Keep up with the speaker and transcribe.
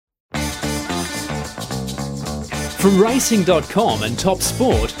From Racing.com and Top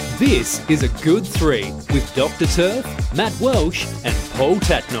Sport, this is A Good Three with Dr. Turf, Matt Welsh and Paul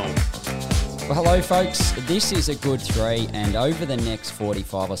Tatnall. Well, hello folks, this is A Good Three, and over the next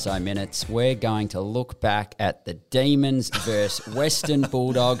 45 or so minutes we're going to look back at the Demons versus Western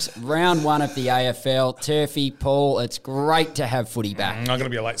Bulldogs, round one of the AFL. Turfy, Paul, it's great to have footy back. I'm going to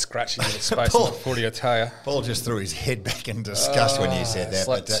be a late scratch in the space on the footy, I tell you. Paul just threw his head back in disgust when you said that. It's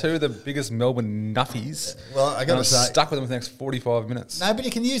like two of the biggest Melbourne nuffies. Well, I got to say, stuck with them for the next 45 minutes. No, but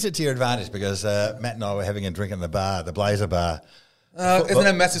you can use it to your advantage because Matt and I were having a drink in the bar, the Blazer bar. Isn't it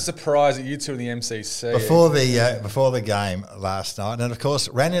a massive surprise that you two in the MCC? Before the game last night, and of course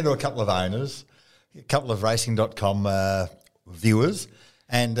ran into a couple of owners, a couple of Racing.com viewers,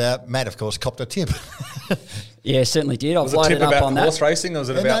 and Matt, of course, copped a tip. Yeah, certainly did. I've was it a tip loaded up about on that. horse racing, or was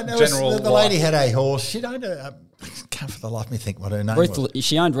it about No, general the lady had a horse. She owned a... I can't for the life of me think what her name was.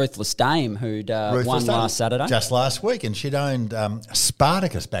 She owned Ruthless Dame, who'd won last Saturday. Just last week, and she'd owned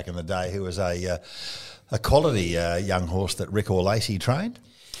Spartacus back in the day, who was a quality young horse that Rick Orlacey trained.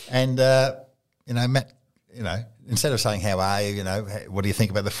 And, Matt, instead of saying, how are you, what do you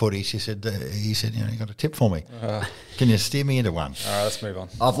think about the footy, he said, you got a tip for me. Can you steer me into one? All right, let's move on.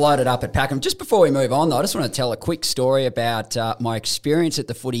 I've loaded up at Packham. Just before we move on, though, I just want to tell a quick story about my experience at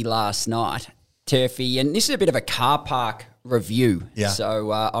the footy last night, Turfy. And this is a bit of a car park review. Yeah.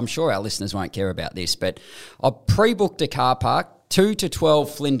 So I'm sure our listeners won't care about this, but I pre-booked a car park, 2 to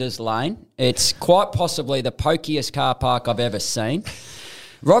 12 Flinders Lane. It's quite possibly the pokiest car park I've ever seen.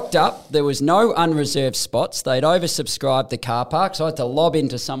 Rocked up, there was no unreserved spots. They'd oversubscribed the car park, so I had to lob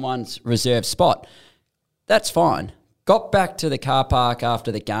into someone's reserved spot. That's fine. Got back to the car park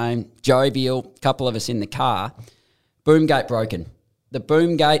after the game, jovial, couple of us in the car. Boom gate broken. The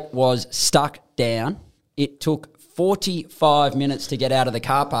boom gate was stuck down. It took 45 minutes to get out of the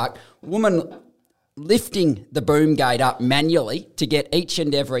car park. Woman lifting the boom gate up manually to get each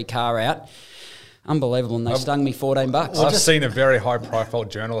and every car out. Unbelievable, and they stung me $14. I've seen a very high-profile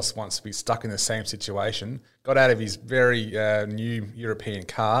journalist once be stuck in the same situation, got out of his very new European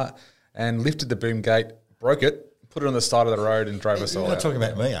car and lifted the boom gate, broke it, put it on the side of the road and drove us all out. You're not talking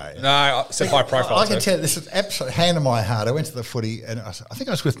about me, are you? No, I said high-profile. I can tell you, this is absolutely hand on my heart. I went to the footy, and I think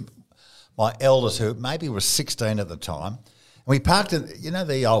I was with my eldest, who maybe was 16 at the time. And we parked at,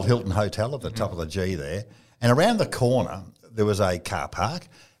 the old Hilton Hotel at the top of the G there, and around the corner there was a car park,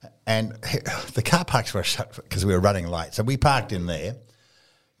 and the car parks were shut because we were running late. So we parked in there,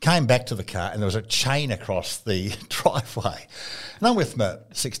 came back to the car, and there was a chain across the driveway. And I'm with my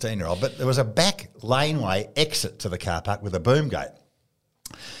 16-year-old, but there was a back laneway exit to the car park with a boom gate.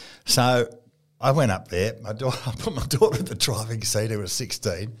 So I went up there. I put my daughter in the driving seat, who was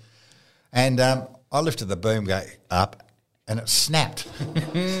 16, and I lifted the boom gate up, and it snapped.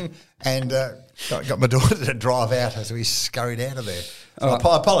 And got my daughter to drive out as we scurried out of there. So I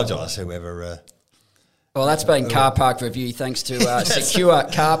apologise, whoever... Well, that's been Car Park Review thanks to Secure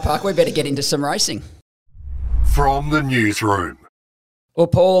Car Park. We better get into some racing. From the newsroom. Well,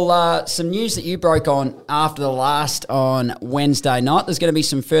 Paul, some news that you broke on after the last on Wednesday night. There's going to be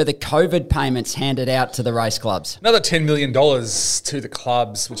some further COVID payments handed out to the race clubs. Another $10 million to the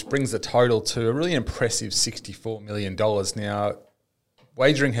clubs, which brings the total to a really impressive $64 million. Now,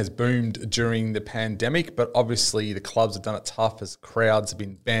 wagering has boomed during the pandemic, but obviously the clubs have done it tough as crowds have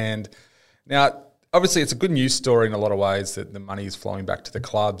been banned. Now, obviously it's a good news story in a lot of ways that the money is flowing back to the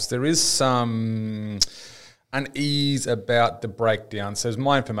clubs. There is some unease about the breakdown. So,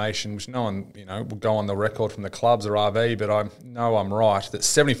 my information, which no one, will go on the record from the clubs or RV, but I know I'm right, that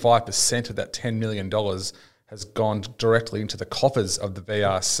 75% of that $10 million has gone directly into the coffers of the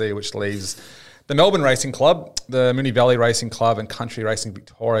VRC, which leaves the Melbourne Racing Club, the Moonee Valley Racing Club and Country Racing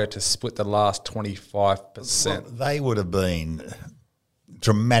Victoria to split the last 25%. Well, they would have been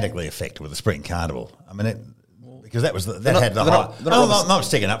dramatically affected with the Spring Carnival. I mean, because that had the high... I'm not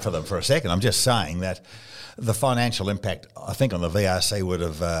sticking up for them for a second. I'm just saying that the financial impact, I think, on the VRC would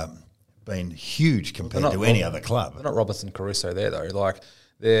have been huge compared to any other club. They're not Robinson Crusoe there, though.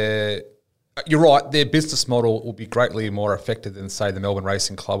 You're right, their business model will be greatly more affected than, say, the Melbourne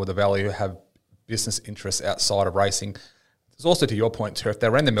Racing Club or the Valley, who have business interests outside of racing. There's also, to your point, Turf, they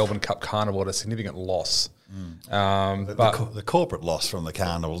ran the Melbourne Cup Carnival at a significant loss. But the corporate loss from the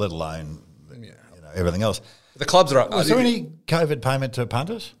carnival, let alone everything else. The clubs are... Was there any COVID payment to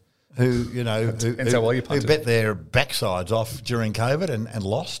punters who bet their backsides off during COVID and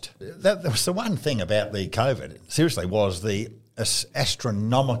lost? That was the one thing about the COVID, seriously, was the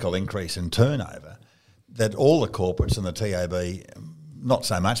astronomical increase in turnover that all the corporates and the TAB, not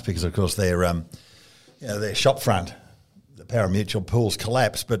so much because, of course, their shop front, the pari-mutuel pools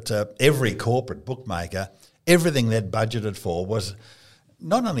collapsed, but every corporate bookmaker everything they'd budgeted for was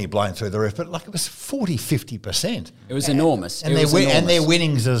not only blown through the roof, but like it was 40, 50%. It was enormous. And their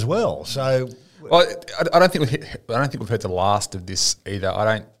winnings as well. So, well, I don't think we've heard the last of this either.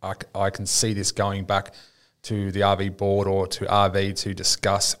 I can see this going back to the RV board or to RV to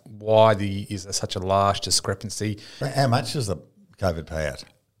discuss why is there such a large discrepancy. How much is the COVID payout?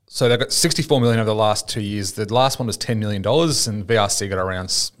 So they've got 64 million over the last 2 years. The last one was $10 million, and VRC got around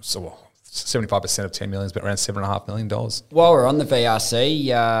 75% of 10 million, is around $7.5 million. While we're on the VRC,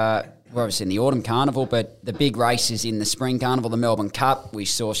 we're obviously in the autumn carnival, but the big race is in the spring carnival, the Melbourne Cup. We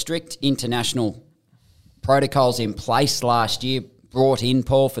saw strict international protocols in place last year, brought in,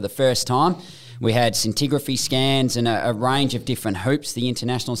 Paul, for the first time. We had scintigraphy scans and a range of different hoops the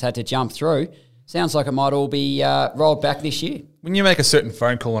internationals had to jump through. Sounds like it might all be rolled back this year. When you make a certain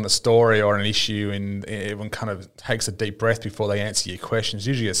phone call on a story or an issue and everyone kind of takes a deep breath before they answer your questions,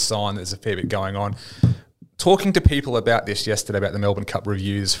 usually a sign there's a fair bit going on. Talking to people about this yesterday, about the Melbourne Cup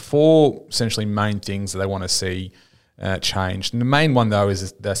reviews, 4 essentially main things that they want to see changed. And the main one, though,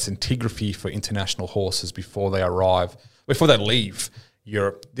 is the scintigraphy for international horses before they leave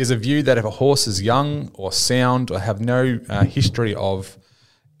Europe. There's a view that if a horse is young or sound or have no history of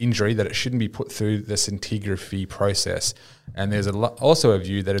injury, that it shouldn't be put through the scintigraphy process. And there's also a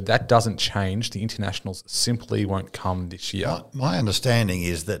view that if that doesn't change, the internationals simply won't come this year. My understanding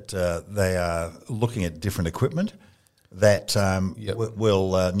is that they are looking at different equipment that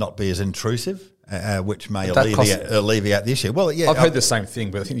will not be as intrusive, which may alleviate the issue. Well, yeah, I've heard the same thing,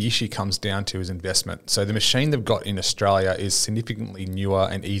 but I think the issue comes down to is investment. So the machine they've got in Australia is significantly newer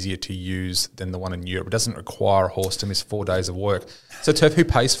and easier to use than the one in Europe. It doesn't require a horse to miss 4 days of work. So Turf, who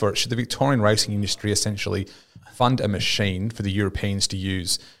pays for it? Should the Victorian racing industry essentially fund a machine for the Europeans to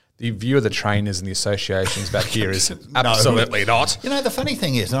use? The view of the trainers and the associations back here is absolutely not. You know, the funny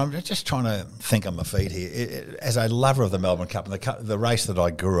thing is, and I'm just trying to think on my feet here, as a lover of the Melbourne Cup and the race that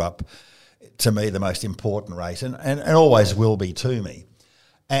I grew up, to me, the most important race, and always will be to me.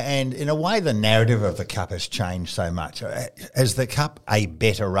 And in a way, the narrative of the Cup has changed so much. Is the Cup a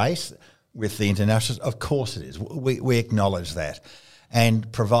better race with the internationals? Of course it is. We acknowledge that,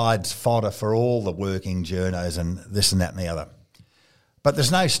 and provides fodder for all the working journos and this and that and the other. But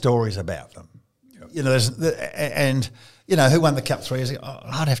there's no stories about them. Yep. You know, who won the Cup 3 years ago?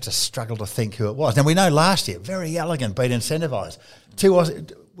 I'd have to struggle to think who it was. Now, we know last year, Very Elegant beat Incentivised.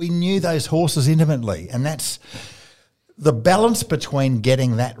 We knew those horses intimately, and that's the balance between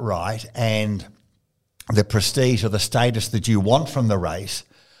getting that right and the prestige or the status that you want from the race.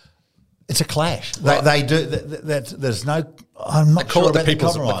 It's a clash. Right. They do. There's no. I'm not sure about the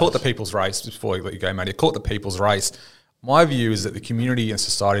compromise. I call it the people's race. Before you let you go, Matty, I call it the people's race. My view is that the community and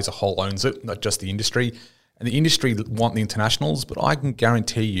society as a whole owns it, not just the industry. And the industry want the internationals, but I can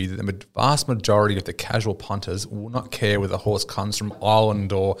guarantee you that the vast majority of the casual punters will not care whether a horse comes from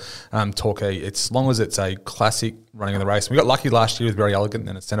Ireland or Torquay. It's as long as it's a classic running of the race. We got lucky last year with Very Elegant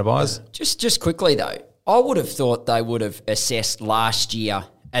and Incentivised. Just quickly though, I would have thought they would have assessed last year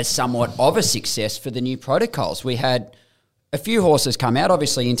as somewhat of a success for the new protocols. We had a few horses come out.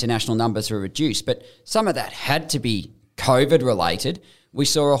 Obviously, international numbers were reduced, but some of that had to be COVID related. We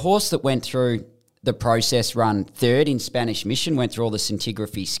saw a horse that went through the process, run third in Spanish Mission, went through all the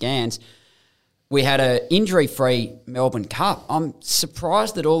scintigraphy scans. We had an injury-free Melbourne Cup. I'm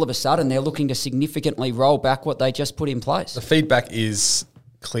surprised that all of a sudden they're looking to significantly roll back what they just put in place. The feedback is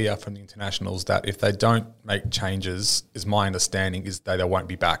clear from the internationals that if they don't make changes, is my understanding, is they won't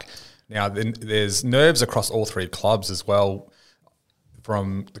be back. Now, there's nerves across all 3 clubs as well.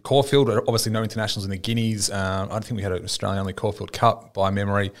 From the Caulfield, obviously no internationals in the Guineas. I don't think we had an Australian-only Caulfield Cup by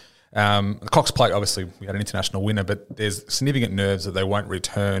memory. The Cox Plate, obviously, we had an international winner, but there's significant nerves that they won't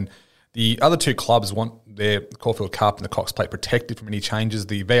return. The other 2 clubs want their Caulfield Cup and the Cox Plate protected from any changes.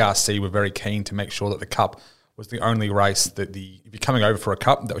 The VRC were very keen to make sure that the Cup was the only race that if you're coming over for a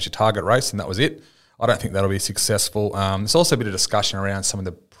Cup, that was your target race, and that was it. I don't think that'll be successful. There's also a bit of discussion around some of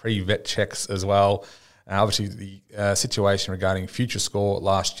the pre-vet checks as well. Obviously, the situation regarding Future Score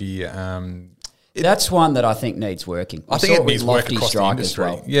last year. That's one that I think needs working. I think it needs work across the industry.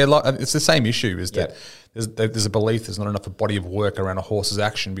 Well. Yeah, it's the same issue. Is that there's a belief there's not enough a body of work around a horse's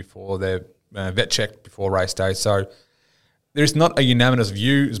action before they're vet checked before race day. So there's not a unanimous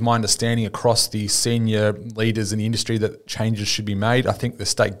view, is my understanding, across the senior leaders in the industry that changes should be made. I think the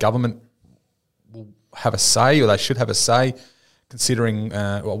state government will have a say, or they should have a say, considering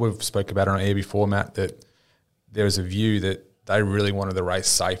what we've spoke about on air before, Matt, that there is a view that they really wanted the race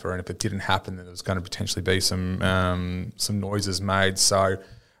safer, and if it didn't happen, then there was going to potentially be some noises made. So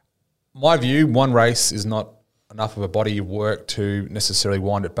my view, one race is not enough of a body of work to necessarily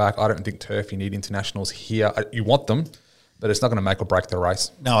wind it back. I don't think Turf, you need internationals here. You want them, but it's not going to make or break the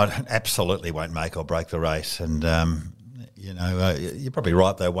race. No, it absolutely won't make or break the race. And, you're probably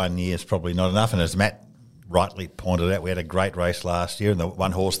right, though. 1 year is probably not enough. And as Matt rightly pointed out, we had a great race last year, and the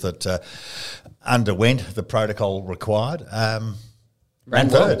one horse that underwent the protocol required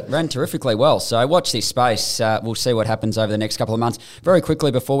ran terrifically well. So watch this space. We'll see what happens over the next couple of months. Very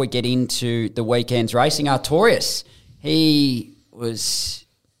quickly, before we get into the weekend's racing, Artorias, he was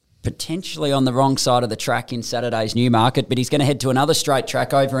potentially on the wrong side of the track in Saturday's Newmarket, but he's going to head to another straight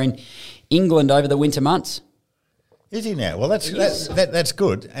track over in England over the winter months. Is he now? Well, that's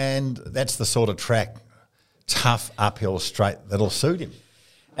good, and that's the sort of track, tough uphill straight, that'll suit him.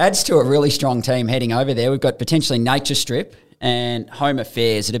 Adds to a really strong team heading over there. We've got potentially Nature Strip and Home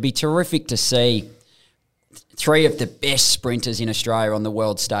Affairs. It'd be terrific to see three of the best sprinters in Australia on the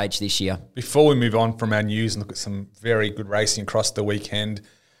world stage this year. Before we move on from our news and look at some very good racing across the weekend,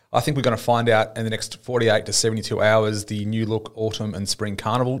 I think we're going to find out in the next 48 to 72 hours the new look autumn and spring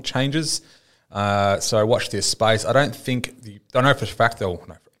carnival changes. So watch this space. I don't know for a fact though.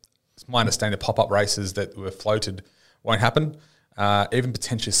 It's my understanding the pop-up races that were floated won't happen. Even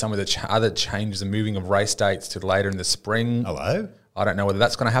potentially some of the other changes, the moving of race dates to later in the spring. Hello? I don't know whether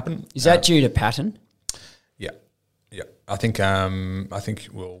that's going to happen. Is that due to pattern? Yeah. I think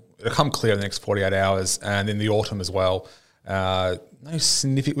it'll come clear in the next 48 hours, and in the autumn as well. No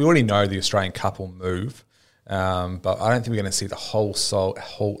significant. We already know the Australian Cup will move, but I don't think we're going to see the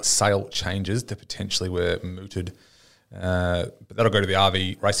wholesale changes that potentially were mooted. But that'll go to the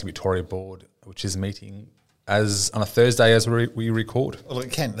RV Racing Victoria board, which is meeting on a Thursday as we record. Well, they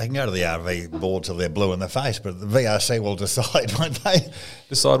can go to the RV board till they're blue in the face, but the VRC will decide, won't they?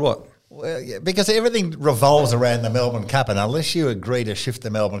 Decide what? Well, yeah, because everything revolves around the Melbourne Cup, and unless you agree to shift the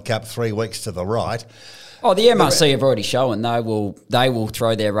Melbourne Cup 3 weeks to the right... Oh, the MRC have already shown they will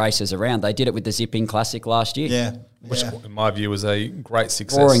throw their races around. They did it with the Zipping Classic last year. Yeah. Which, in my view, was a great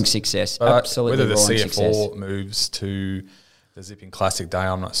success. Roaring success. But absolutely whether the roaring CF4 success. moves to the Zipping Classic Day,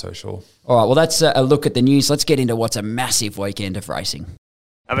 I'm not so sure. All right, well, that's a look at the news. Let's get into what's a massive weekend of racing.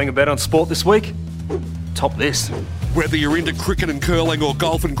 Having a bet on sport this week? Top this. Whether you're into cricket and curling or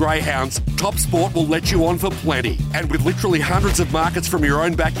golf and greyhounds, Top Sport will let you on for plenty. And with literally hundreds of markets from your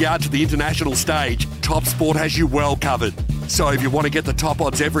own backyard to the international stage, Top Sport has you well covered. So if you want to get the top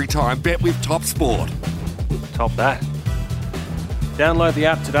odds every time, bet with Top Sport. Top that. Download the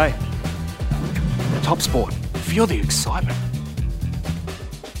app today. Top Sport. Feel the excitement.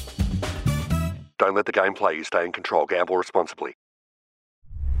 Don't let the game play you. Stay in control. Gamble responsibly.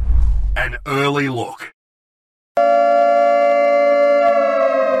 An early look.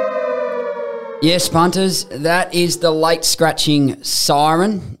 Yes, punters, that is the late scratching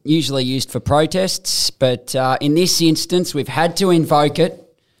siren, usually used for protests, but in this instance, we've had to invoke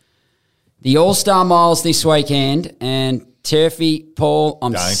it. The All-Star Miles this weekend, and Turfy, Paul,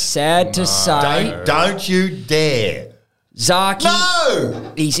 I'm sad to say... Don't you dare. Zaki,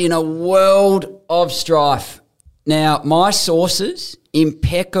 No! He's in a world of strife. Now, my sources,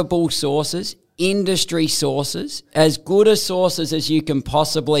 impeccable sources, industry sources, as good a sources as you can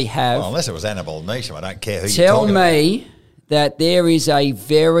possibly have. Well, unless it was Annabelle Neesham, I don't care who Tell you're talking me that there is a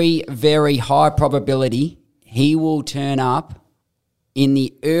very, very high probability he will turn up in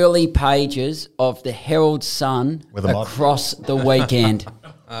the early pages of the Herald Sun With a mod. across the weekend.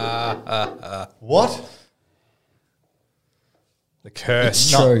 about. What? The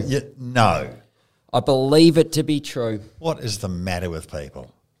curse. True. No. I believe it to be true. What is the matter with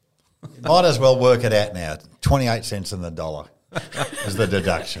people? You might as well work it out now. 28 cents in the dollar is the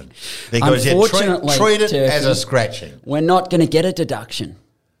deduction. Because you Unfortunately, treat it Turfy, as a scratching. We're not going to get a deduction.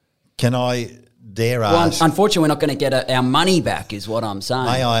 Can I dare Well, ask, unfortunately, we're not going to get our money back is what I'm saying.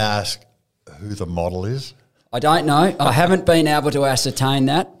 may I ask who the model is? I don't know. I haven't been able to ascertain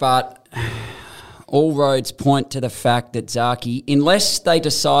that, but all roads point to the fact that Zaki, unless they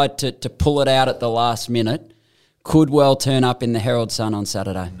decide to pull it out at the last minute, could well turn up in the Herald Sun on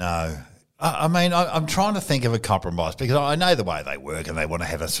Saturday. No. I mean, I'm trying to think of a compromise because I know the way they work and they want to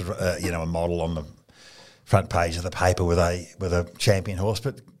have a sort of, a model on the front page of the paper with a champion horse,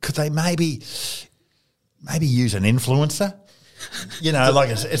 but could they maybe use an influencer? Like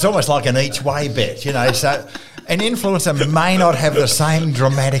it's almost like an each way bet, so an influencer may not have the same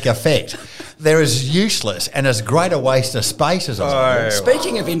dramatic effect. They're as useless and as great a waste of space as I was.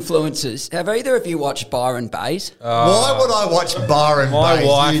 Speaking of influencers, have either of you watched Byron Bays? Why would I watch Byron My Bays,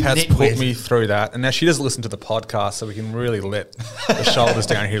 wife you has nitwit? put me through that, and now she doesn't listen to the podcast, so we can really let the shoulders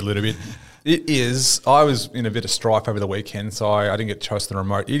down here a little bit. It is. I was in a bit of strife over the weekend, so I didn't get choice on the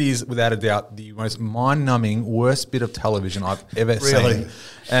remote. It is, without a doubt, the most mind-numbing, worst bit of television I've ever Really? seen.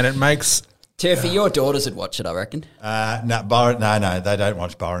 And it makes... Turfy, your daughters would watch it, I reckon. No, they don't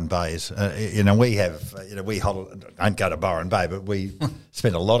watch Byron Bays. We have, don't go to Byron Bay, but we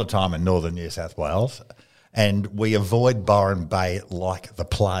spend a lot of time in northern New South Wales, and we avoid Byron Bay like the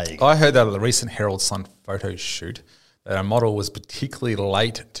plague. I heard that at the recent Herald Sun photo shoot, that our model was particularly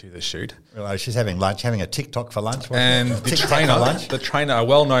late to the shoot. Well, she's having lunch, having a TikTok for lunch. And the TikTok for trainer, a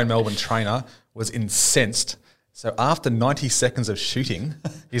well-known Melbourne trainer, was incensed. So after 90 seconds of shooting,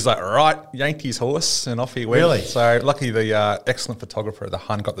 he's like, right, yanked his horse and off he went. Really? So luckily the excellent photographer at the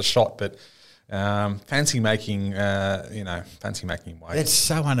Hun got the shot, but fancy making way. It's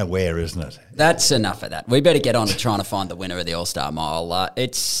so unaware, isn't it? That's enough of that. We better get on to trying to find the winner of the All-Star Mile.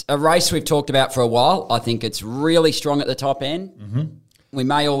 It's a race we've talked about for a while. I think it's really strong at the top end. Mm-hmm. We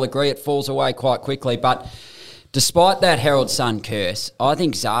may all agree it falls away quite quickly, but despite that Herald Sun curse, I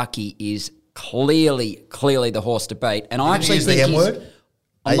think Zaki is clearly the horse to beat. And I actually use think the M word?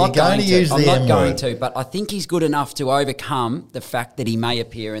 I'm Are not you going to use the I'm not M going word? to, but I think he's good enough to overcome the fact that he may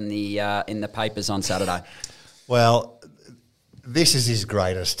appear in the papers on Saturday. Well, this is his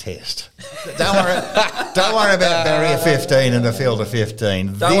greatest test. Don't worry about barrier 15 and the field of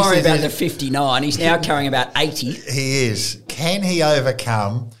 15. Don't worry about the 59. He's now carrying about 80. He is. Can he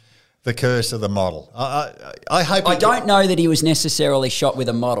overcome the curse of the model? I hope. I don't know that he was necessarily shot with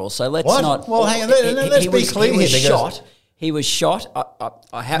a model, so let's What? not. Well, hang on, let's be clear He was here, because- shot. He was shot.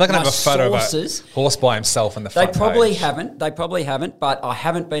 I have I'm not going to my have a photo sources. of a horse by himself in the They front probably page. haven't. They probably haven't. But I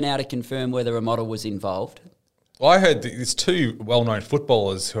haven't been able to confirm whether a model was involved. Well, I heard there's two well-known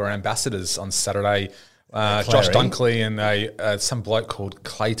footballers who are ambassadors on Saturday, Josh Clary. Dunkley and some bloke called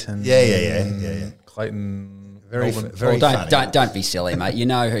Clayton. Yeah. Clayton. Very Melbourne. funny. Don't be silly, mate. You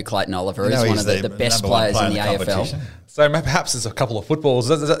know who Clayton Oliver is, You know one he's of the best number one players in the player AFL. competition. So perhaps there's a couple of footballers.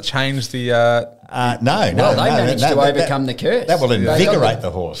 Does that change the? No. Well, they managed to overcome the curse. That will They got invigorate the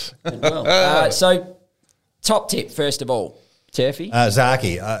horse. Well, so, top tip first of all, Turfy.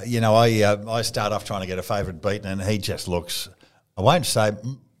 Zaki, I start off trying to get a favourite beaten, and he just looks, I won't say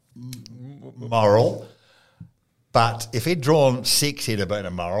moral, but if he'd drawn 6, he'd have been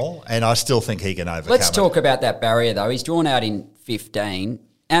a moral, and I still think he can overcome Let's it. talk about that barrier, though. He's drawn out in 15.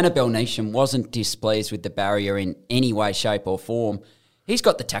 Annabelle Neesham wasn't displeased with the barrier in any way, shape or form. He's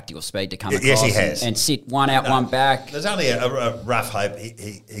got the tactical speed to come across Yes, he has. and sit one out, one back. There's only a rough hope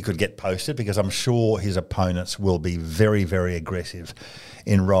he could get posted, because I'm sure his opponents will be very, very aggressive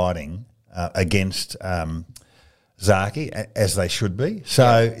in riding against Zaki, as they should be.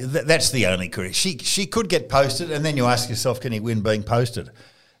 So that's the only correct. She could get posted, and then you ask yourself, can he win being posted?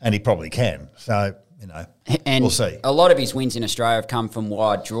 And he probably can. So, And we'll see. a lot of his wins in Australia have come from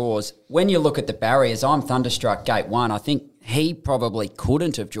wide draws. When you look at the barriers, I'm thunderstruck gate 1. I think he probably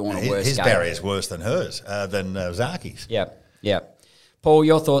couldn't have drawn a worse His gate. barrier's worse than hers, than Zaki's. Yeah. Paul,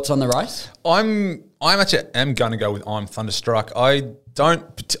 your thoughts on the race? I'm actually am going to go with I'm Thunderstruck. I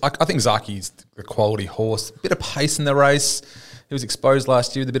think Zaki's a quality horse. A bit of pace in the race. He was exposed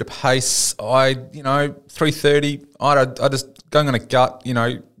last year with a bit of pace. 3:30. I just going on a gut.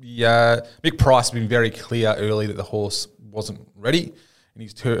 Mick Price has been very clear early that the horse wasn't ready in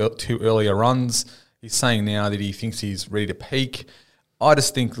his two earlier runs. He's saying now that he thinks he's ready to peak. I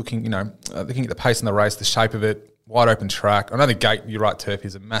just think looking at the pace in the race, the shape of it, wide open track. I know the gate, you're right, Turf,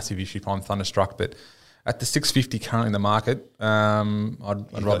 is a massive issue for I'm Thunderstruck, but at the 650 currently in the market,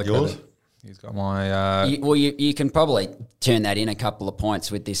 I'd rather go. yours? He's got my. You can probably turn that in a couple of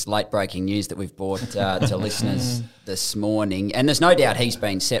points with this late breaking news that we've brought to listeners this morning, and there's no doubt he's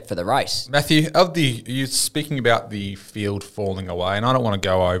been set for the race. Matthew, you're speaking about the field falling away, and I don't want to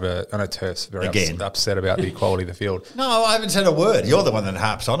go over. I know Turf's very upset about the quality of the field. No, I haven't said a word. You're the one that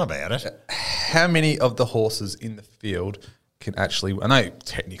harps on about it. How many of the horses in the field can actually? I know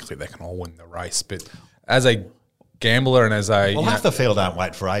technically they can all win the race, but as a gambler and as a Half the field don't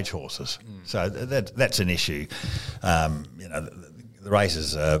wait for age horses, so that's an issue. The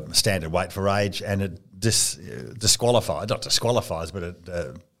races are standard weight for age, and it not disqualifies, but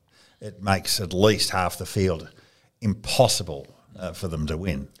it makes at least half the field impossible for them to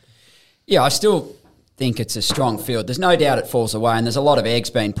win. Yeah, I still think it's a strong field. There's no doubt it falls away, and there's a lot of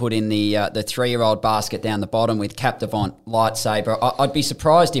eggs being put in the 3-year-old basket down the bottom with Captivant, Lightsaber. I'd be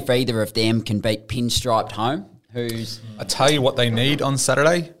surprised if either of them can beat Pinstriped Home. I tell you what they need on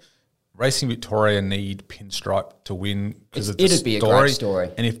Saturday. Racing Victoria need Pinstripe to win because of the It'd be a great story.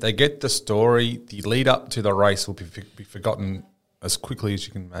 And if they get the story, the lead up to the race will be forgotten as quickly as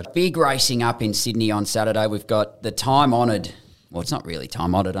you can imagine. Big racing up in Sydney on Saturday. We've got the time-honoured well, it's not really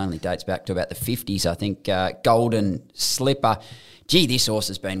time-odd. It only dates back to about the 50s, I think. Golden Slipper. Gee, this race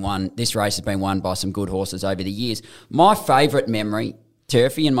has been won by some good horses over the years. My favourite memory,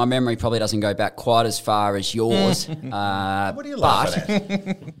 Turfy, and my memory probably doesn't go back quite as far as yours. What are you laughing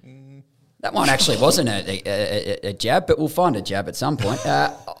at? That one actually wasn't a jab, but we'll find a jab at some point.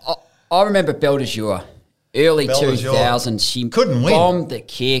 I remember Belle de Jour, early Belle de Jour. 2000s. She Couldn't win. bombed the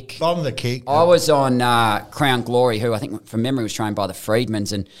kick. I was on Crown Glory, who I think from memory was trained by the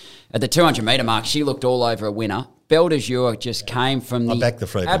Freedmans, and at the 200 metre mark, she looked all over a winner. Belle de Jour just came from I the backed the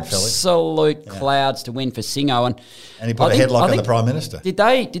Freedman filly. absolute clouds to win for Singo, and he put a headlock on the Prime Minister. Did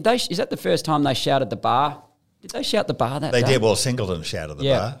they? Is that the first time they shouted the bar? Did they shout the bar that day? They did. Well, Singleton shouted the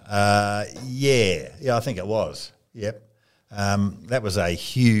bar. Yeah, I think it was. Yep. That was a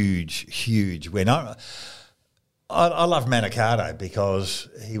huge win. I love Manicato because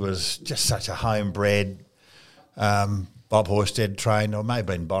he was just such a homebred. Bob Horsted trained, or may have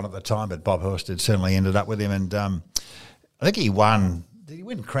been Bon at the time, but Bob Horsted certainly ended up with him. And I think he won. Did he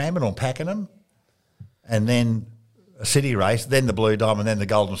win Cranbourne or Pakenham? And then a city race, then the Blue Diamond, then the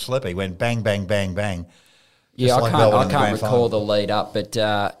Golden Slipper. He went bang, bang, bang, bang. Yeah, like I can't recall the lead up, but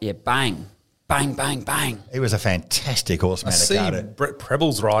bang, bang, bang, bang. He was a fantastic horse, I see Manicato. Brett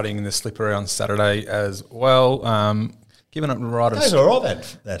Prebbles riding in the Slipper on Saturday as well. Giving up the ride of... Those are all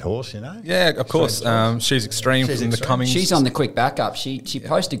that horse, you know. Yeah, of course. She's extreme She's from the extreme. Cummings. She's on the quick backup. She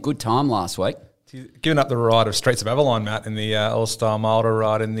posted good time last week. Giving up the ride of Streets of Avalon, Matt, in the All-Star Milder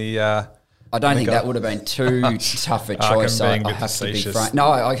ride in the... I don't think that would have been too tough a choice. I'm being a I bit have to be facetious. frank. No,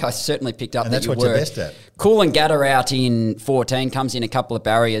 I certainly picked up And that that's you what were. you're best at. Cool and Gatter out in 14, comes in a couple of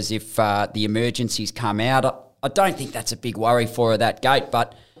barriers if the emergencies come out. I don't think that's a big worry for her, that gate,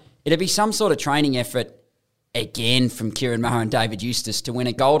 but it'd be some sort of training effort again from Kieran Maher and David Eustace to win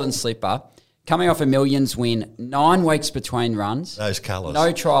a Golden Slipper, coming off a Millions win, 9 weeks between runs. Those colours.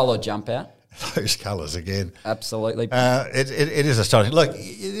 No trial or jump out. Those colours again. Absolutely. It is astonishing. Look,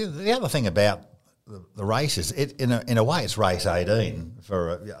 the other thing about the race is, in a way, it's race 18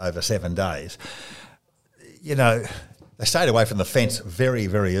 for over 7 days. You know, they stayed away from the fence very,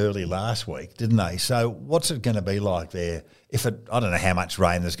 very early last week, didn't they? So what's it going to be like there? I don't know how much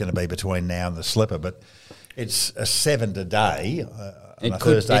rain there's going to be between now and the Slipper, but it's a 7 today on a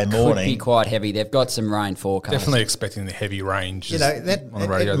Thursday morning. It could be quite heavy. They've got some rain forecast. Definitely expecting the heavy range. You know, on the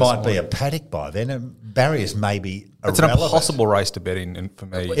radio it this might be a morning. paddock by then. And barriers may be It's an irrelevant. impossible race to bet in for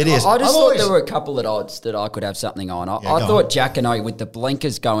me. It is. I just I've thought always- there were a couple of odds that I could have something on. I go thought on. Jacquinot, with the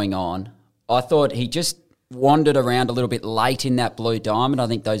blinkers going on, I thought he just wandered around a little bit late in that Blue Diamond. I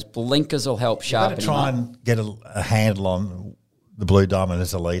think those blinkers will help You've got sharpen to him try up. and get a handle on the Blue Diamond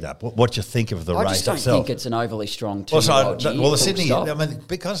as a lead-up. What do you think of the I race just don't itself? think it's an overly strong Well, two-year-old year, the full Sydney, stop. I mean,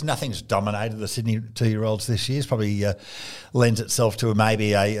 because nothing's dominated the Sydney 2-year-olds this year, probably lends itself to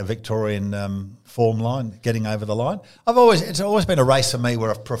maybe a Victorian form line getting over the line. It's always been a race for me where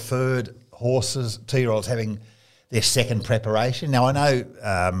I've preferred horses, 2-year-olds having their second preparation. Now I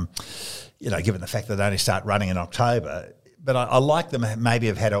know, given the fact that they only start running in October, but I like them maybe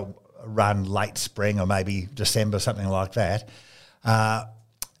have had a run late spring or maybe December, something like that.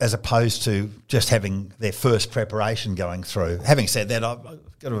 As opposed to just having their first preparation going through. Having said that, I've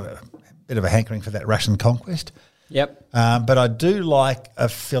got a bit of a hankering for that Russian Conquest. Yep. But I do like a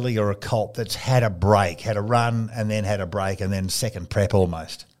filly or a colt that's had a break, had a run and then had a break and then second prep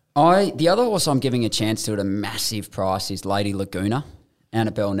almost. The other horse I'm giving a chance to at a massive price is Lady Laguna,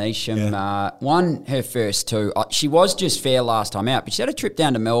 Annabelle Neesham. Won her first 2. She was just fair last time out, but she had a trip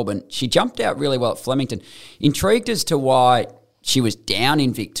down to Melbourne. She jumped out really well at Flemington. Intrigued as to why she was down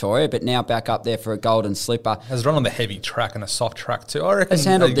in Victoria, but now back up there for a Golden Slipper. Has run on the heavy track and a soft track too. I reckon Has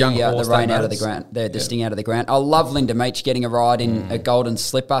handled a young the horse rain that out of the matters. ground, the sting out of the ground. I love Linda Meach getting a ride in a Golden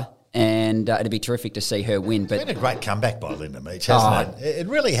Slipper, and it'd be terrific to see her win. It's been But a great comeback by Linda Meach, hasn't it? It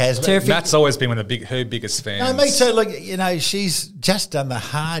really has. Terrific. Matt's always been one of her biggest fans. No, me too. Look, she's just done the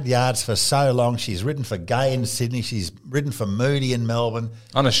hard yards for so long. She's ridden for Gay in Sydney. She's ridden for Moody in Melbourne.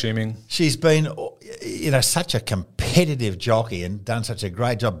 Unassuming. She's been, such a competitive jockey and done such a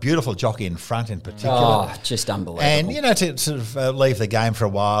great job. Beautiful jockey in front in particular. just unbelievable. And, to sort of leave the game for a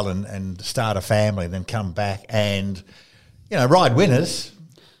while and start a family, then come back and, ride winners.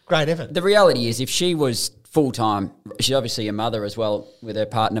 Great effort. The reality is, if she was full-time, she's obviously a mother as well with her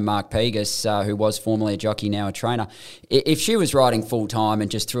partner Mark Pegas, who was formerly a jockey, now a trainer. If she was riding full-time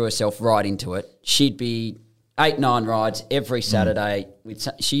and just threw herself right into it, she'd be 8-9 rides every Saturday.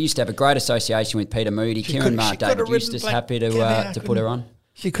 She used to have a great association with Peter Moody, Kieran Maher, David Eustace, happy to put her on.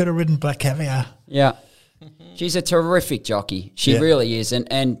 She could have ridden Black Caviar. Yeah. She's a terrific jockey. She really is.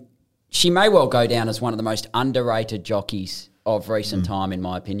 And she may well go down as one of the most underrated jockeys of recent time, in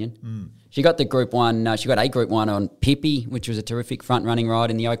my opinion. She got the Group 1. She got a Group 1 on Pippi, which was a terrific front-running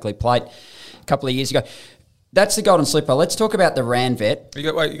ride in the Oakley Plate a couple of years ago. That's the Golden Slipper. Let's talk about the Ranvet.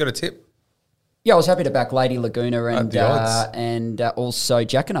 You got a tip? Yeah, I was happy to back Lady Laguna and the odds. Also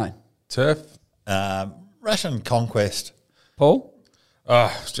Jacquino. Turf? Russian Conquest. Paul?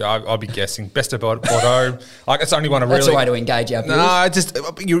 I'll be guessing. Best of Bordeaux. It's the only one I really... That's a way to engage our viewers.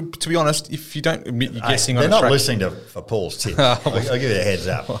 No, to be honest, if you don't admit you're guessing on They're a not track... listening for Paul's tip. I'll give you a heads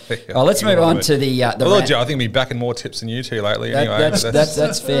up. Oh, let's move on to the Although, Joe, I think we've been backing more tips than you two lately. That's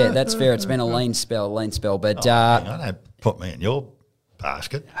fair. That's fair. It's been a lean spell. But don't put me in your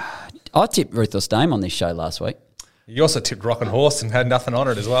basket. I tipped Ruthless Dame on this show last week. You also tipped Rock and Horse and had nothing on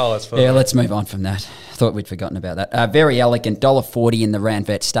it as well. Let's move on from that. Thought we'd forgotten about that. Very elegant, $1.40 in the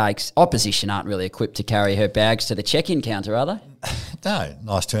Ranvet Stakes. Opposition aren't really equipped to carry her bags to the check-in counter, are they? No,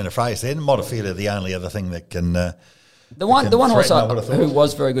 nice turn of phrase there. Modaffila, the only other thing that can... The one horse I would have thought. who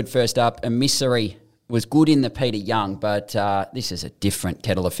was very good first up, Emissary, was good in the Peter Young, but this is a different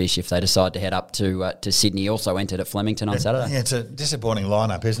kettle of fish if they decide to head up to Sydney. Also entered at Flemington on Saturday. Yeah, it's a disappointing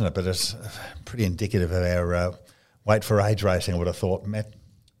lineup, isn't it? But it's pretty indicative of our wait for age racing, I would have thought, Matt.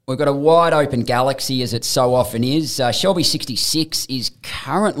 We've got a wide open galaxy, as it so often is. Shelby 66 is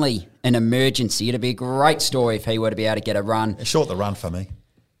currently an emergency. It'd be a great story if he were to be able to get a run. Short the run for me.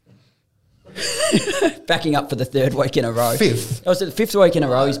 Backing up for the third week in a row. Fifth. Oh, is it the fifth week in a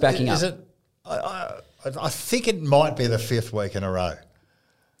row he's backing up? Is it? I think it might be the fifth week in a row.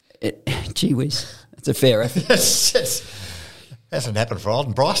 Gee whiz. It's a fair effort. Hasn't happened for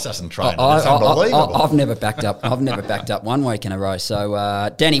Alden. Bryce doesn't train. It's unbelievable. I've never backed up. I've never backed up 1 week in a row. So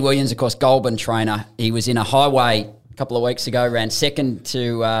Danny Williams, of course, Goulburn trainer. He was in a highway a couple of weeks ago. Ran second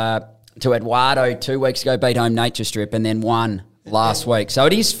to Eduardo 2 weeks ago. Beat home Nature Strip and then won last week. So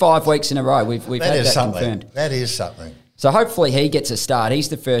it is 5 weeks in a row. We've had that confirmed. That is something. So hopefully he gets a start. He's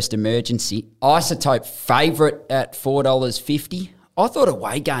the first emergency. Isotope favourite at $4.50. I thought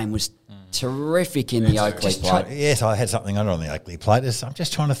Away Game was terrific in the Oakley Plate. Yes, I had something on the Oakley Plate. I'm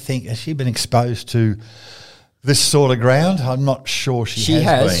just trying to think, has she been exposed to this sort of ground? I'm not sure she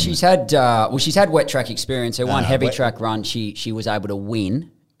has been. She's had wet track experience. Her one heavy track run she was able to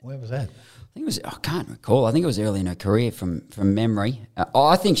win. Where was that? I can't recall. I think it was early in her career from memory.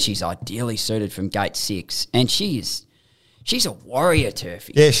 I think she's ideally suited from gate 6, and she's a warrior,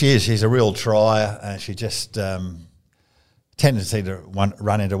 Turfy. Yeah, she is. She's a real trier. She just tendency to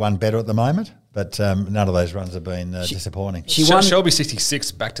run into one better at the moment, but none of those runs have been disappointing. She won Shelby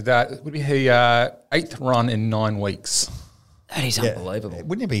 66. Back to that, it would be her 8th run in 9 weeks. That is unbelievable.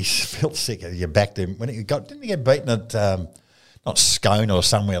 Wouldn't you be felt sick if you backed him when didn't he get beaten at not Scone or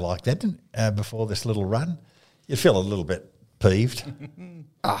somewhere like that before this little run? You'd feel a little bit peeved.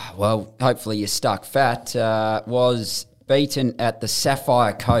 Well, hopefully you're stuck. Fat was beaten at the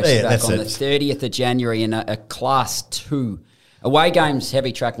Sapphire Coast back on the 30th of January in a Class 2. Away Game's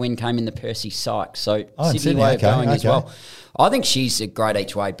heavy track win came in the Percy Sykes, so Sydney way of going as well. I think she's a great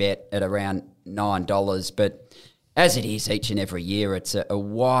each-way bet at around $9, but as it is each and every year, it's a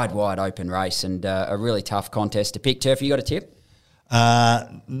wide open race and a really tough contest to pick. Turf, you got a tip?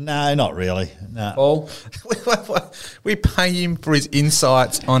 No, not really. No. Paul? We pay him for his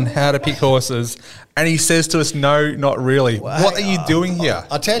insights on how to pick horses, and he says to us, no, not really. Well, what are you doing here?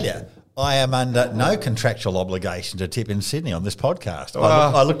 I tell you, I am under no contractual obligation to tip in Sydney on this podcast.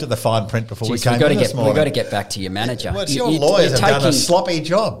 I looked at the fine print before we came in this morning. We've got to get back to your manager. Well, your lawyers have done a sloppy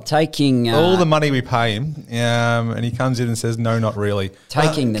job. Taking all the money we pay him, and he comes in and says, no, not really.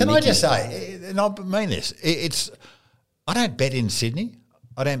 Taking the Can Mickey. I just say, and I mean this, I don't bet in Sydney.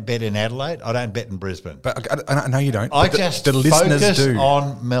 I don't bet in Adelaide. I don't bet in Brisbane. But I know you don't. I just the listeners focus do.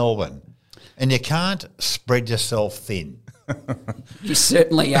 on Melbourne. And you can't spread yourself thin. You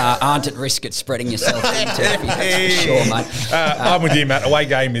certainly aren't at risk at spreading yourself thin, Turfy, that's for sure, mate. I'm with you, Matt. Away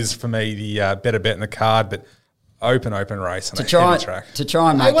Game is, for me, the better bet in the card, but open race on a heavy track. To try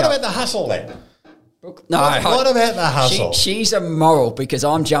and make Hey, what about the hustle then? No, what about the hustle? She's immoral because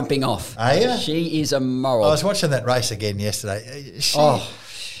I'm jumping off. Are you? She is immoral. I was watching that race again yesterday.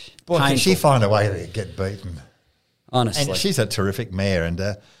 Boy, can painful. she find a way to get beaten? Honestly. And she's a terrific mare. And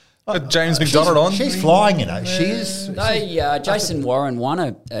James McDonald on. She's flying, you know. She is. Jason Warren won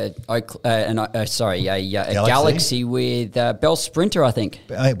a Galaxy with Bell Sprinter, I think.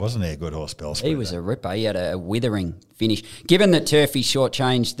 It wasn't a good horse, Bell Sprinter. He was a ripper. He had a withering finish. Given that Turfy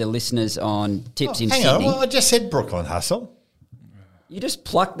shortchanged the listeners on tips in hang Sydney. on, I just said Brooklyn Hustle. You just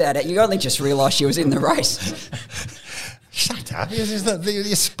plucked that out. You only just realised she was in the race. Shut up.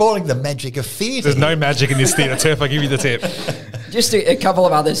 You're spoiling the magic of theatre. There's no magic in this theatre, Turf. I give you the tip. Just a couple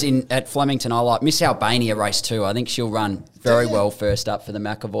of others at Flemington I like. Miss Albania race 2. I think she'll run very well first up for the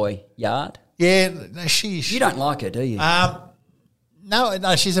McAvoy yard. Yeah, no, she's... You don't like her, do you?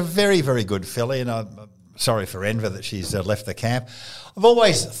 No, she's a very, very good filly, and I'm sorry for Enver that she's left the camp. I've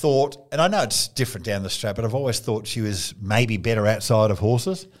always thought, and I know it's different down the strap, but I've always thought she was maybe better outside of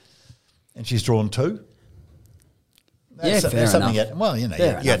horses, and she's drawn 2. Fair enough. Well, you know,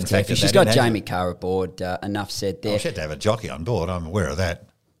 Fair you hadn't enough, factored she's that got in, Jamie Carr aboard. Enough said there. She had to have a jockey on board. I'm aware of that.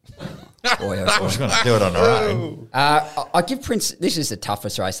 Boy, I was going to do it on her own. I give Prince. This is the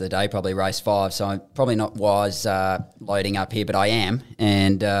toughest race of the day, probably race 5. So I'm probably not wise loading up here, but I am,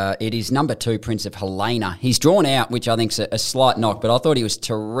 and it is number 2, Prince of Helena. He's drawn out, which I think's a slight knock, but I thought he was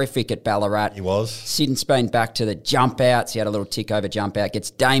terrific at Ballarat. He was. Sidden's been back to the jump outs. He had a little tick over jump out.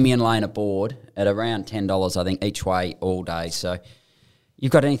 Gets Damien Lane aboard at around $10, I think, each way all day. So,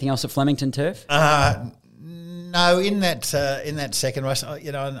 you've got anything else at Flemington Turf? No, in that second race, I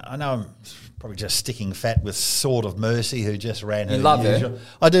know I'm probably just sticking fat with Sword of Mercy, who just ran her. You love her?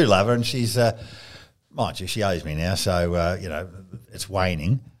 I do love her, and she's, mind you, she owes me now, so, it's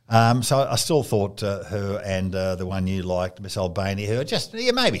waning. So I still thought her and the one you liked, Miss Albania,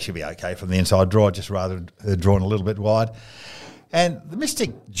 who maybe she'll be okay from the inside draw, just rather her drawn a little bit wide. And the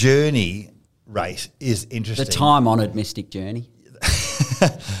Mystic Journey race is interesting. The time-honoured Mystic Journey.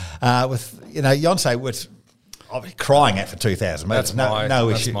 With, Yonsei was... I'll be crying out for 2,000 metres. No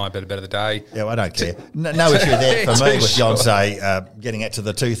issue. That's my bet of the day. Yeah, I don't care. No issue there for me with Yonsei getting it to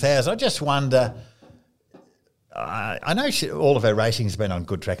the 2,000. I just wonder... I know all of her racing has been on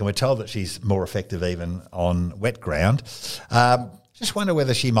good track, and we're told that she's more effective even on wet ground. Just wonder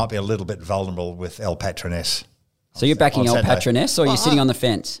whether she might be a little bit vulnerable with El Patroness. So you're backing El Patroness, or you're sitting on the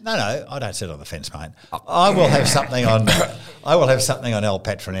fence? No, I don't sit on the fence, mate. I will have something on. I will have something on El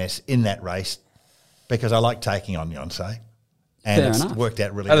Patroness in that race because I like taking on Yonsei, and it's worked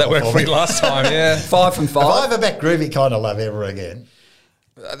out really well. How did that work for you last time? Yeah, 5 from 5. If I ever back Groovy kind of love ever again.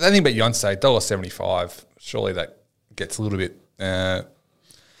 The thing about Yonsei, $1.75. Surely that gets a little bit.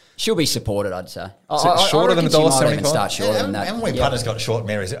 She'll be supported, I'd say. Shorter than $1.75. Start shorter than that. And when punters got short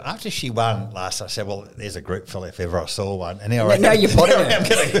Marys, after she won last, I said, "Well, there's a group filly if ever I saw one." And now you're potting her. I'm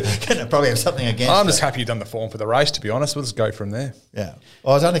going to probably have something against. I'm just happy you've done the form for the race. To be honest, we'll just go from there. Yeah, I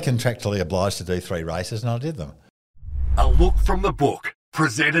was only contractually obliged to do 3 races, and I did them. A look from the book,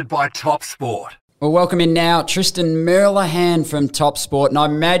 presented by Top Sport. We'll welcome in now Tristan Merlihan from Top Sport. And I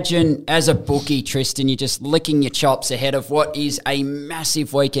imagine as a bookie, Tristan, you're just licking your chops ahead of what is a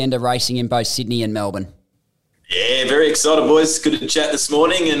massive weekend of racing in both Sydney and Melbourne. Yeah, very excited, boys. Good to chat this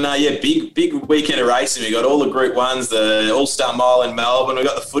morning. And, big weekend of racing. We got all the Group 1s, the All-Star Mile in Melbourne. We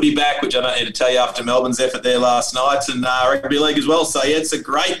got the footy back, which I don't need to tell you after Melbourne's effort there last night, and rugby league as well. So, yeah, it's a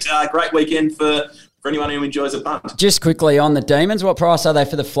great weekend for anyone who enjoys a punt. Just quickly on the Demons, what price are they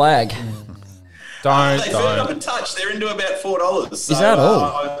for the flag? They firmed up a touch. They're into about $4. So, is that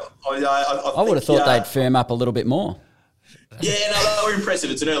all? I would have thought they'd firm up a little bit more. Yeah, no, they were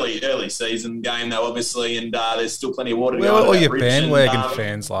impressive. It's an early season game, though, obviously, and there's still plenty of water to go. Well, all your bandwagon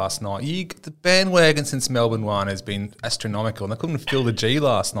fans last night. The bandwagon since Melbourne won has been astronomical, and they couldn't fill the G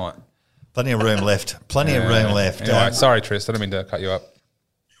last night. Plenty of room left. Anyway, sorry, Tris. I don't mean to cut you up.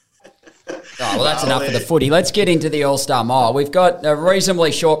 Oh, well, that's enough for the footy. Let's get into the All-Star Mile. We've got a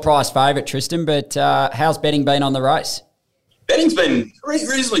reasonably short price favourite, Tristan, but how's betting been on the race? Betting's been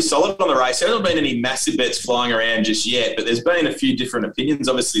reasonably solid on the race. There hasn't been any massive bets flying around just yet, but there's been a few different opinions.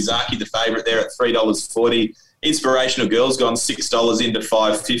 Obviously, Zaki, the favourite there at $3.40. Inspirational Girl's gone $6 into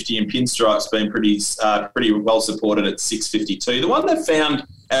 $5.50, and Pinstripe's been pretty well supported at $6.52. The one that found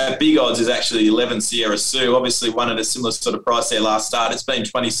big odds is actually 11 Sierra Sue. Obviously, one at a similar sort of price there last start. It's been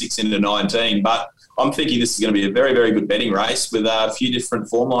 26 into 19, but I'm thinking this is going to be a very, very good betting race with a few different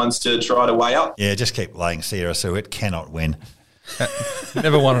form lines to try to weigh up. Yeah, just keep laying Sierra Sue. It cannot win.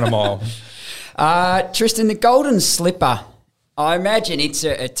 Never won in a mile. Tristan, the Golden Slipper. I imagine it's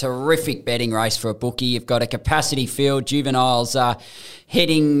a terrific betting race for a bookie. You've got a capacity field, juveniles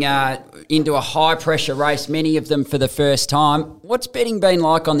heading into a high-pressure race, many of them for the first time. What's betting been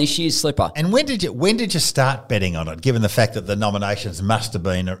like on this year's Slipper? And when did you start betting on it, given the fact that the nominations must have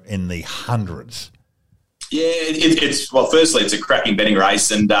been in the hundreds? Yeah, firstly, it's a cracking betting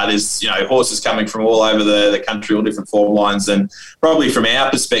race, and there's horses coming from all over the country, all different form lines, and probably from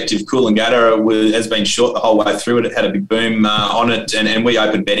our perspective, Coolangatta has been short the whole way through it. It had a big boom on it, and we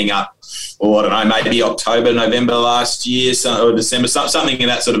opened betting up, I don't know, maybe October, November last year, or December, something in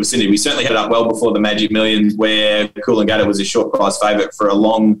that sort of vicinity. We certainly had it up well before the Magic Millions, where Coolangatta was a short price favourite for a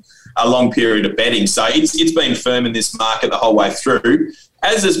long a long period of betting. So it's been firm in this market the whole way through.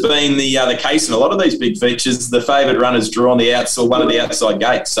 As has been the case in a lot of these big features, the favoured runners draw on the outside, one of the outside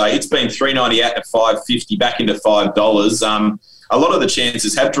gates. So it's been $3.98 to $5.50, back into $5. A lot of the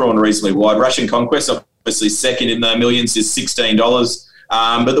chances have drawn reasonably wide. Russian Conquest, obviously second in the millions, is $16.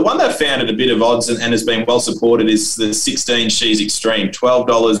 But the one that found at a bit of odds and has been well supported is the 16 She's Extreme,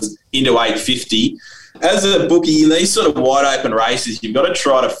 $12 into $8.50. As a bookie, in these sort of wide open races, you've got to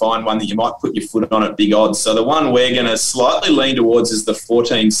try to find one that you might put your foot on at big odds. So the one we're going to slightly lean towards is the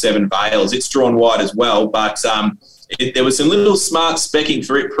 14-7 Vales. It's drawn wide as well, but there was some little smart specking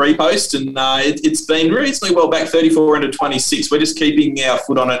for it pre-post, and it's been reasonably well back, 34 into 26. We're just keeping our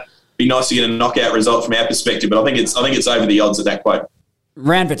foot on it. Be nice to get a knockout result from our perspective, but I think it's over the odds at that quote.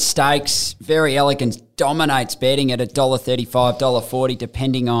 Randwick Stakes, Very Elegant dominates betting at $1.35, $1.40,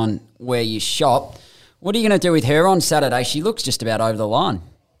 depending on where you shop. What are you going to do with her on Saturday? She looks just about over the line.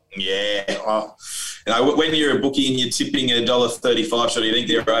 Yeah. When you're a bookie and you're tipping $1.35, so you think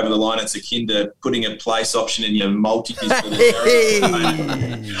they're over the line, it's akin to putting a place option in your multis. I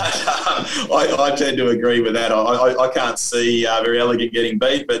tend to agree with that. I can't see Very Elegant getting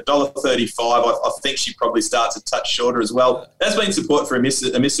beat, but $1.35, I think she probably starts a touch shorter as well. There's been support for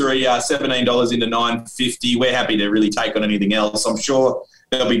Emissary, $17 into $9.50. We're happy to really take on anything else. I'm sure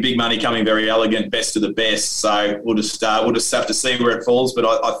there'll be big money coming, Very Elegant, best of the best. So we'll just have to see where it falls. But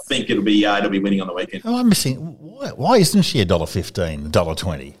I think it'll be winning on the weekend. Oh, I'm missing. Why isn't she $1.15,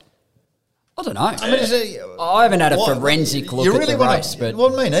 $1.20? I don't know. I haven't had a forensic look at the race. But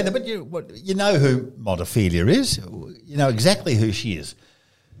well, me neither. But you know who Montefilia is. You know exactly who she is.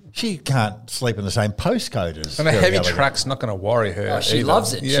 She can't sleep in the same postcode as. And a heavy track's not going to worry her. She either.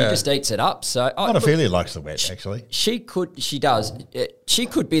 loves it. Yeah. She just eats it up. So Montefilia likes the wet, actually. She does. She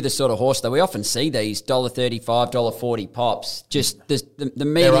could be the sort of horse that we often see these $1.35, $1.40 pops. Just the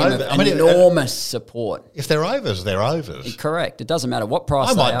medium of enormous support. If they're overs, they're overs. Correct. It doesn't matter what price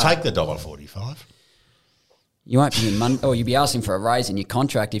I they are. might take the $1.45. You won't be in Monday, or you'll be asking for a raise in your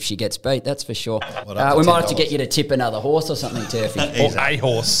contract if she gets beat, that's for sure. We might have to get you to tip another horse or something, Turfy. Or a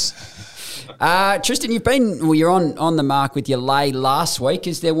horse. Tristan, you're on the mark with your lay last week.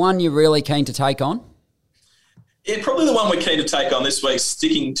 Is there one you're really keen to take on? Yeah, probably the one we're keen to take on this week,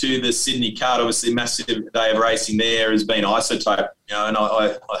 sticking to the Sydney card. Obviously, a massive day of racing there has been Isotope. And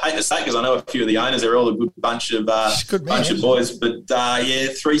I hate to say it because I know a few of the owners. They're all a good bunch of boys. But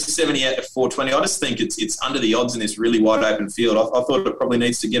 370 out to 420. I just think it's under the odds in this really wide open field. I thought it probably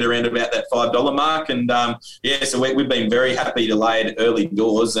needs to get around about that $5 mark. And so we've been very happy to lay it early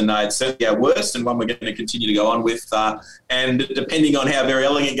doors, and it's certainly our worst and one we're going to continue to go on with. And depending on how Very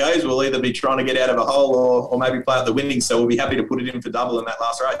Elegant goes, we'll either be trying to get out of a hole or maybe play out the winning. So we'll be happy to put it in for double in that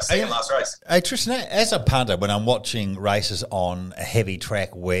last race, last race. Hey Tristan, as a punter, when I'm watching races on a heavy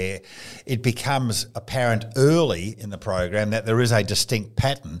track where it becomes apparent early in the program that there is a distinct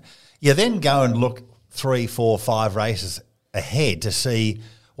pattern, you then go and look 3, 4, 5 races ahead to see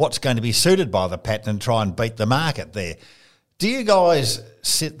what's going to be suited by the pattern and try and beat the market there. Do you guys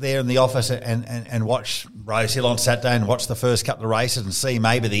sit there in the office and watch Rosehill on Saturday and watch the first couple of races and see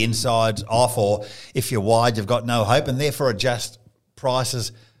maybe the inside's off, or if you're wide, you've got no hope, and therefore adjust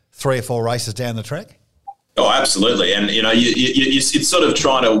prices 3 or 4 races down the track? Oh, absolutely. And, it's sort of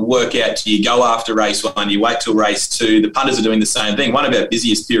trying to work out, do you go after race 1, you wait till race 2. The punters are doing the same thing. One of our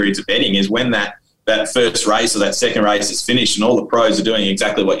busiest periods of betting is when that first race or that second race is finished, and all the pros are doing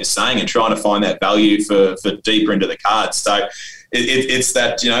exactly what you're saying and trying to find that value for deeper into the cards. So it's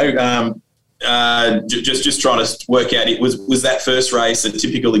that, just trying to work out, was that first race a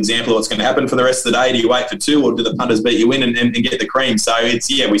typical example of what's going to happen for the rest of the day? Do you wait for 2, or do the punters beat you in and get the cream? So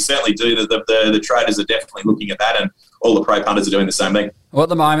we certainly do. The traders are definitely looking at that, and all the pro punters are doing the same thing. Well, at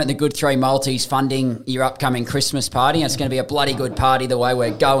the moment, the Good 3 Multis funding your upcoming Christmas party. It's going to be a bloody good party the way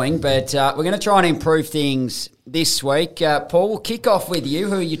we're going, but we're going to try and improve things this week. Paul, we'll kick off with you.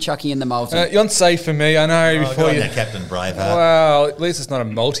 Who are you chucking in the multi? Yonsei for me. I know before you... Captain Braveheart. Well, at least it's not a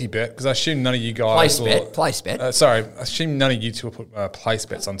multi-bet, because I assume none of you guys... Place bet. I assume none of you two will put place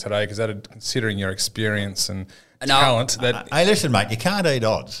bets on today, because considering your experience and talent... Hey, listen, mate, you can't eat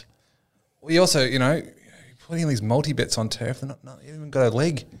odds. We also, putting these multi-bets on turf, they're not even got a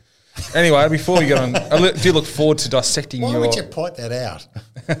leg. Anyway, before we get on, I do look forward to dissecting Why would you point that out?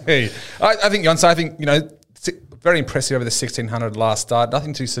 I think, Yonsei, very impressive over the 1600 last start.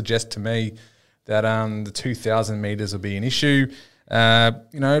 Nothing to suggest to me that the 2,000 metres will be an issue.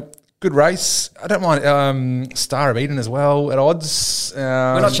 Good race. I don't mind Star of Eden as well at odds.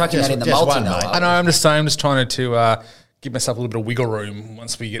 We're not chucking that in the multi, I know. I'm just trying to give myself a little bit of wiggle room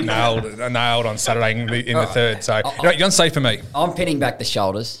once we get nailed on Saturday in the third. So you're on safe for me. I'm pinning back the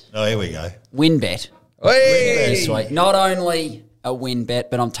shoulders. Oh, here we go. Win bet. Hey! This week. Not only a win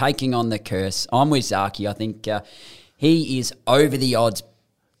bet, but I'm taking on the curse. I'm with Zaki. I think he is over the odds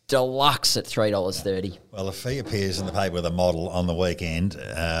deluxe at $3.30. Well, if he appears in the paper with a model on the weekend,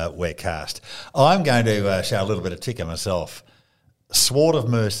 we're cast. I'm going to show a little bit of ticker myself. Sword of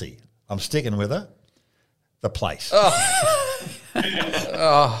Mercy. I'm sticking with her. The place. Oh,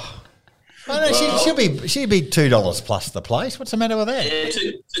 no, she'll be $2 plus the place. What's the matter with that? Yeah,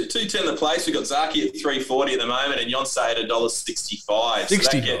 2.10 the place. We've got Zaki at $3.40 at the moment, and Yonsei at $1.65. So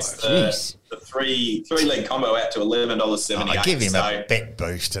that gets the three-leg combo out to $11.78. I give him a bet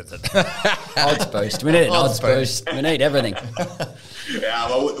boost at the Odds boost. We need an odds boost. We need everything. Yeah,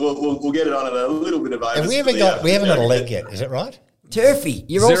 well, we'll get it on at a little bit of over. We haven't got a leg yet. Is it right? Turfy,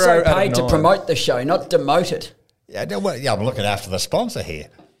 you're 0 also out of paid to 9. promote the show, not demote it. Yeah, I'm looking after the sponsor here.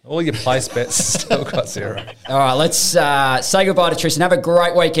 All your place bets still got 0. All right, let's say goodbye to Tristan. Have a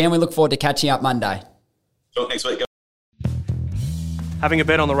great weekend. We look forward to catching up Monday. Talk next week. Having a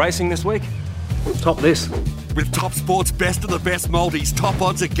bet on the racing this week? Top this. With Top Sport's best of the best multis, top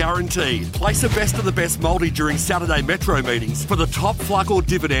odds are guaranteed. Place a best of the best multi during Saturday Metro meetings for the top fluck or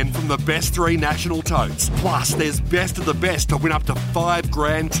dividend from the best 3 national totes. Plus, there's best of the best to win up to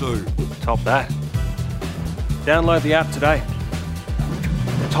 $5,000 too. Top that. Download the app today.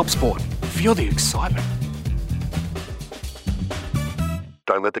 Top Sport. Feel the excitement.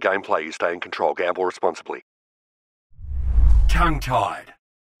 Don't let the game play you. Stay in control. Gamble responsibly. Tongue-tied.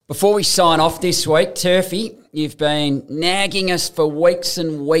 Before we sign off this week, Turfy, you've been nagging us for weeks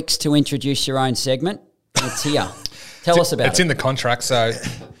and weeks to introduce your own segment. It's here. Tell us about it. It's in the contract, so...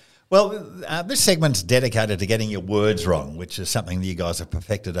 Well, this segment's dedicated to getting your words wrong, which is something that you guys have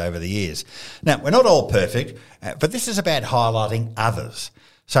perfected over the years. Now, we're not all perfect, but this is about highlighting others.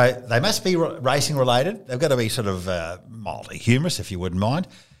 So they must be racing related. They've got to be sort of mildly humorous, if you wouldn't mind.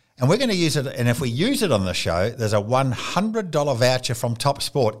 And we're going to use it, and if we use it on the show, there's a $100 voucher from Top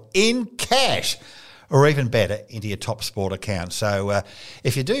Sport in cash, or even better, into your Top Sport account. So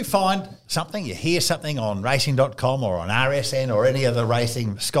if you do find something, you hear something on racing.com or on RSN or any other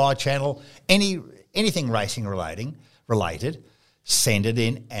racing, Sky Channel, anything racing related, send it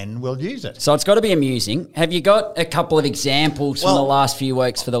in and we'll use it. So it's got to be amusing. Have you got a couple of examples from the last few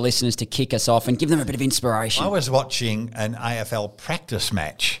weeks for the listeners to kick us off and give them a bit of inspiration? I was watching an AFL practice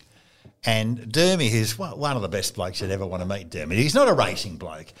match, and Dermy, who's one of the best blokes you'd ever want to meet, Dermy. He's not a racing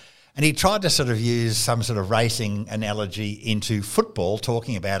bloke. And he tried to sort of use some sort of racing analogy into football,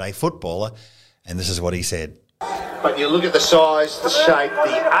 talking about a footballer, and this is what he said. But you look at the size, the shape,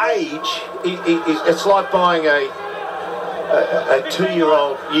 the age, it's like buying a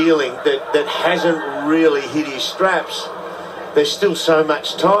 2-year-old yearling that hasn't really hit his straps. There's still so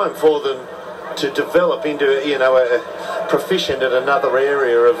much time for them to develop into a proficient at another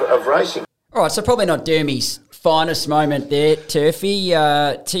area of racing. All right, so probably not Dermy's finest moment there, Turfy.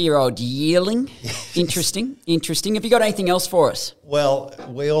 2-year-old yearling. Interesting. Have you got anything else for us? Well,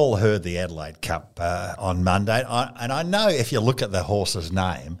 we all heard the Adelaide Cup on Monday, and I know if you look at the horse's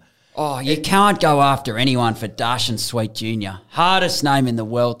name... Oh, you can't go after anyone for Darshan Sweet Jr. Hardest name in the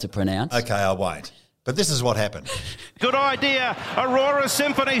world to pronounce. Okay, I won't. But this is what happened. Good idea. Aurora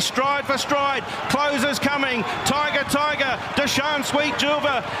Symphony, stride for stride. Closers coming. Tiger, Deshaun Sweet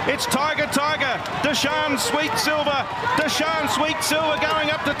Silver. It's Tiger, Deshaun Sweet Silver. Deshaun Sweet Silver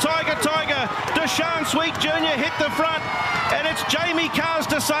going up to Tiger. Deshaun Sweet Jr. hit the front. And it's Jamie Cars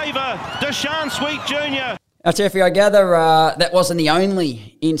to save her. Deshaun Sweet Jr. Now, Turfy, I gather that wasn't the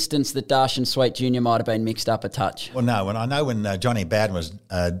only instance that Darshan Sweet Jr. might have been mixed up a touch. Well, no, and I know when Johnny Bowden was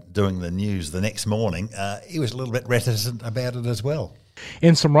doing the news the next morning, he was a little bit reticent about it as well.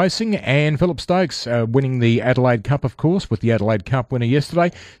 In some racing, and Phillip Stokes winning the Adelaide Cup, of course, with the Adelaide Cup winner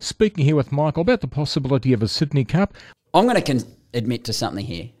yesterday. Speaking here with Michael about the possibility of a Sydney Cup. I'm going to admit to something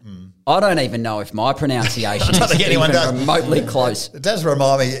here. I don't even know if my pronunciation is even remotely close. It does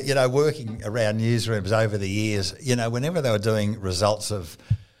remind me, working around newsrooms over the years, whenever they were doing results of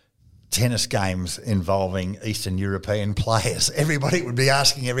tennis games involving Eastern European players, everybody would be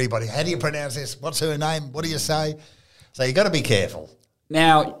asking everybody, how do you pronounce this? What's her name? What do you say? So you've got to be careful.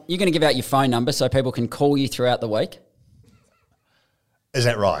 Now, you're going to give out your phone number so people can call you throughout the week? Is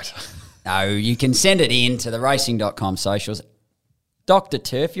that right? No, you can send it in to the racing.com socials. Dr.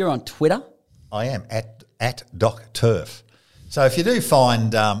 Turf, you're on Twitter. I am at Doc Turf. So if you do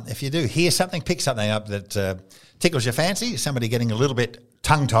find, if you do hear something, pick something up that tickles your fancy, somebody getting a little bit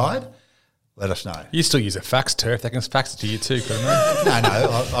tongue-tied, let us know. You still use a fax, Turf. They can fax it to you too, couldn't they?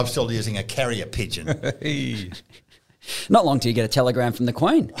 No, I'm still using a carrier pigeon. Not long till you get a telegram from the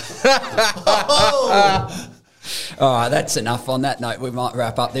Queen. All right, that's enough on that note. We might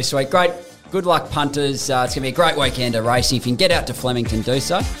wrap up this week. Great. Good luck, punters. It's going to be a great weekend of racing. If you can get out to Flemington, do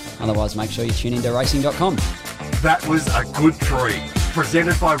so. Otherwise, make sure you tune into racing.com. That was a good 3.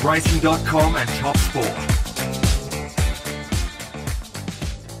 Presented by Racing.com and Top Sport.